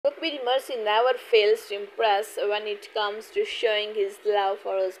Gökberk Demirci never fails to impress when it comes to showing his love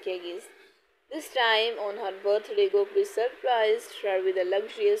for Özge Yağız. This time on her birthday, Gökberk surprised her with a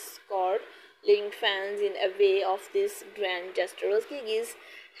luxurious card, leading fans in awe of this grand gesture. Özge Yağız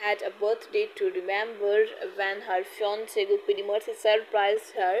had a birthday to remember when her fiancé Gökberk Demirci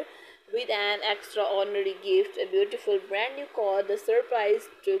surprised her with an extraordinary gift, a beautiful brand new car. The surprise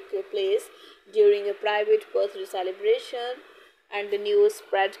took place during a private birthday celebration, and the news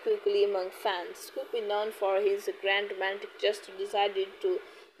spread quickly among fans. Gökberk, known for his grand romantic gesture, decided to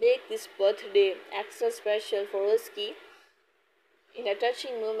make this birthday extra special for Özge. In a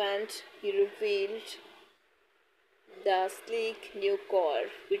touching moment, he revealed the sleek new car,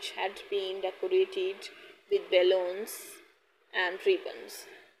 which had been decorated with balloons and ribbons.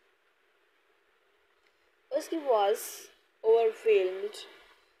 Özge was overwhelmed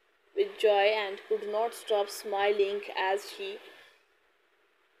with joy and could not stop smiling as she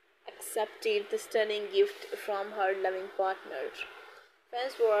accepted the stunning gift from her loving partner.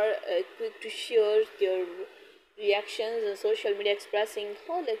 Fans were quick to share their reactions on social media, expressing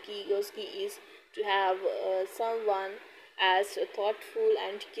how lucky Özge is to have someone as thoughtful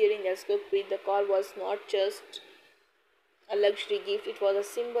and caring as Gökberk. The car was not just a luxury gift, it was a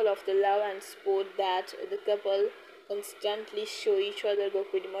symbol of the love and support that the couple constantly show each other.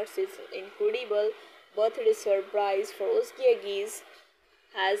 Gökberk Demirci's incredible birthday surprise for Özge Yağız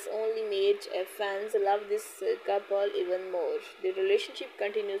has only made fans love this couple even more. The relationship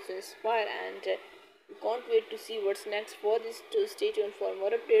continues to inspire, and we can't wait to see what's next for this. To stay tuned for more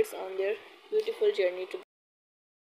updates on their beautiful journey together.